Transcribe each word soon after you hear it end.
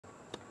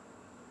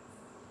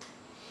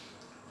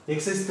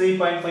X is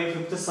 3.5.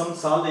 Fifth sum,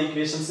 solve the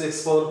equations.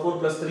 X power 4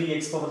 plus 3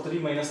 x power 3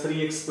 minus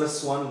 3x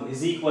plus 1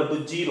 is equal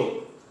to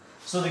 0.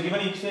 So the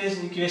given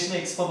equation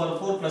x power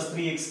 4 plus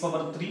 3 x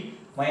power 3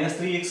 minus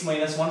 3x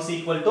minus 1 is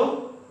equal to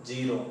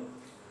 0.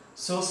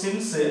 So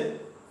since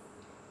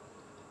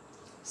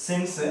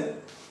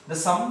the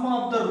sum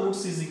of the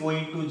roots is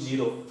going to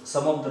 0,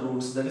 sum of the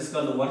roots, that is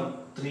called 1,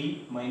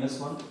 3, minus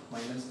 1,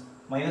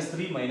 minus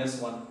 3,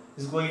 minus 1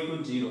 is going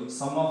to 0.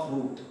 Sum of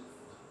root,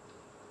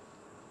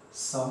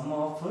 sum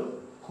of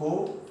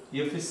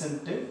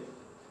coefficient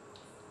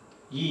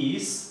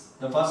is,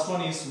 the first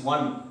one is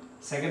 1,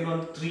 second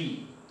one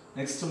 3,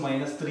 next to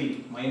minus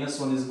 3, minus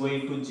 1 is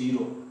going to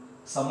 0.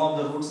 Sum of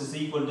the roots is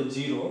equal to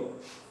 0.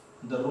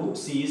 The root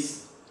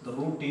is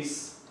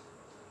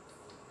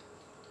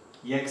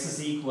x is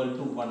equal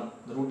to 1.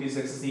 The root is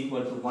x is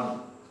equal to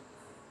 1.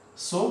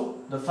 So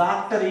the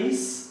factor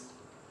is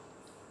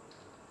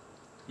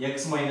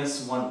x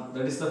minus 1.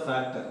 That is the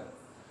factor.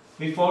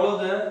 We follow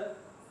the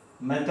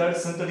method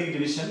synthetic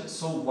division.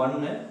 So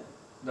 1,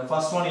 the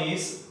first one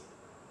is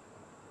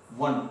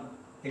 1,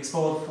 x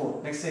power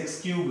 4. Next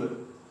x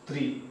cube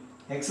 3,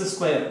 x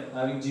square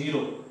having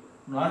 0,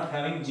 not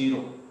having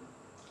 0.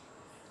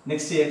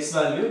 Next x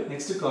value,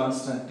 next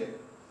constant.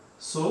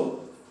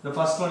 So the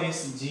first one is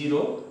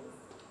 0,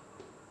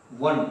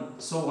 1.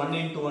 So 1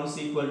 into 1 is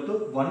equal to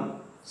 1.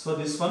 So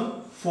this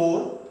one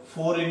 4.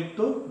 4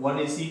 into 1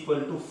 is equal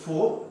to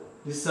 4.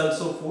 This is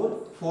also 4.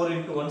 4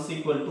 into 1 is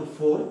equal to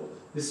 4.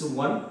 This is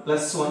 1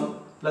 plus 1.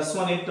 Plus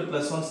 1 into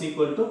plus 1 is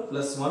equal to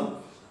plus 1.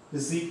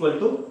 This is equal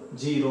to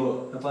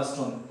 0. The first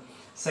one.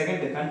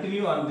 Second,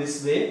 continue on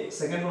this way.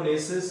 Second one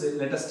is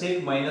let us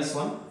take minus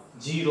 1.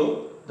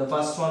 0. The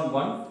first one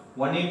 1.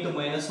 1 into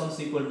minus 1 is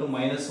equal to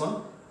minus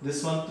 1.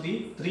 This one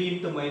 3. 3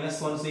 into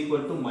minus 1 is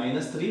equal to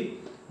minus 3.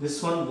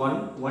 This one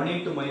 1. 1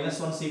 into minus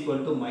 1 is equal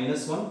to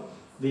minus 1.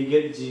 We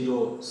get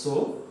 0.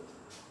 So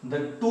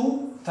the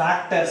two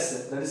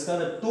factors, that is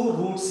called the two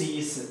roots,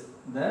 is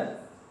the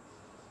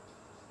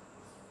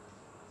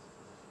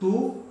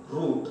two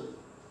root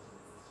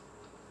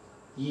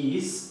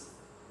is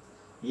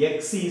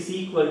x is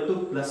equal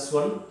to plus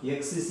 1,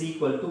 x is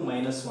equal to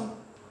minus 1.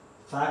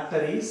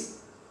 Factor is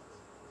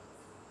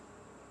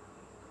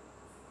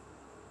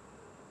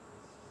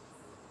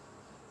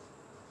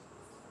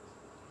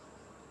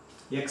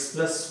x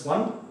plus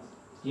 1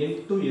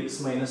 into x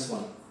minus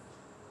 1.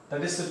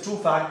 That is the two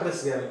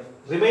factors here.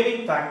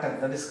 Remaining factor,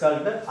 that is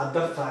called the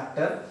other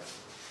factor.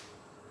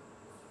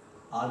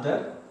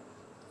 Other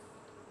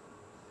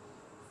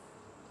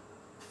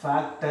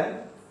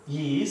factor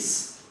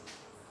is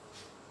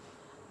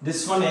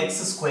this one x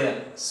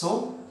square.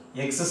 So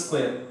x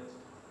square.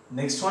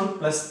 Next one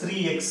plus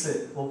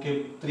 3x.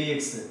 Okay,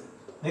 3x.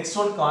 Next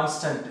one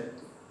constant.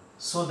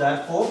 So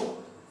therefore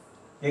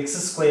x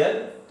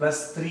square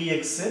plus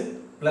 3x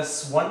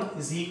plus 1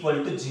 is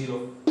equal to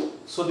 0.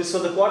 So this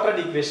was the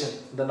quadratic equation.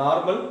 The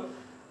normal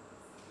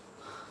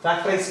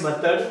factorized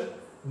method,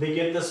 we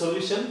get the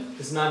solution.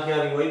 It's not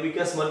here. Why?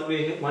 Because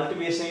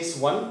multiplication is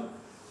 1,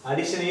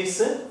 addition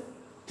is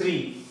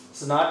 3.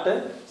 It's not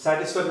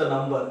satisfied the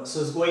number.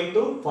 So it's going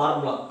to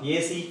formula. A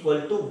is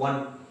equal to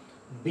 1,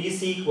 B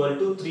is equal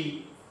to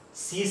 3,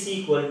 C is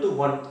equal to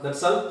 1.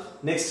 That's all.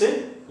 Next,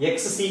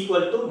 x is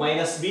equal to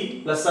minus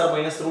b plus or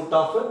minus root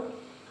of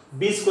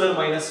b square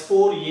minus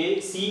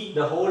 4ac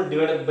the whole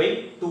divided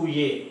by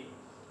 2a.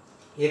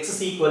 X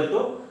is equal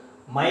to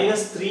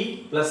minus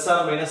 3 plus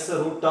or minus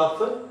root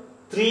of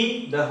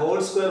 3 the whole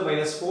square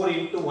minus 4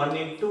 into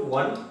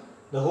 1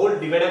 the whole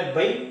divided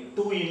by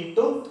 2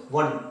 into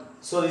 1.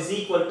 So this is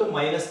equal to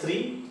minus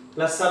 3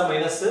 plus or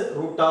minus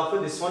root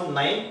of this one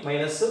 9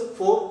 minus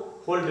 4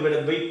 whole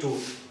divided by 2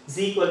 is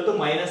equal to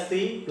minus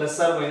 3 plus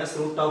or minus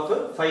root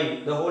of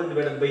 5 the whole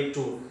divided by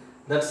 2.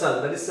 That's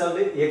all. That is all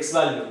the x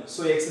value.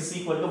 So x is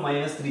equal to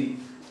minus 3.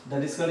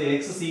 That is called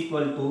x is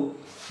equal to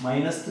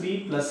minus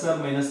 3 plus or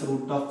minus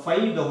root of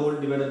 5 the whole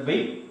divided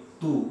by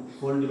 2.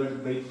 Whole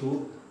divided by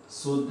 2.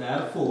 So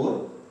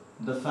therefore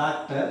the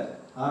factor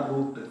or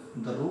root,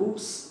 the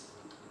roots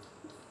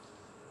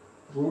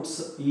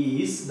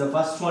is, the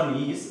first one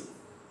is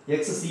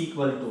x is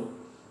equal to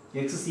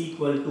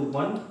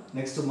 1,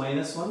 next to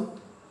minus 1,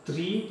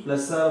 3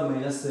 plus or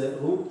minus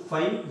root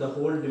 5 the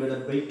whole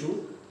divided by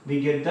 2. We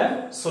get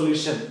the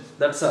solution.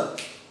 That's all.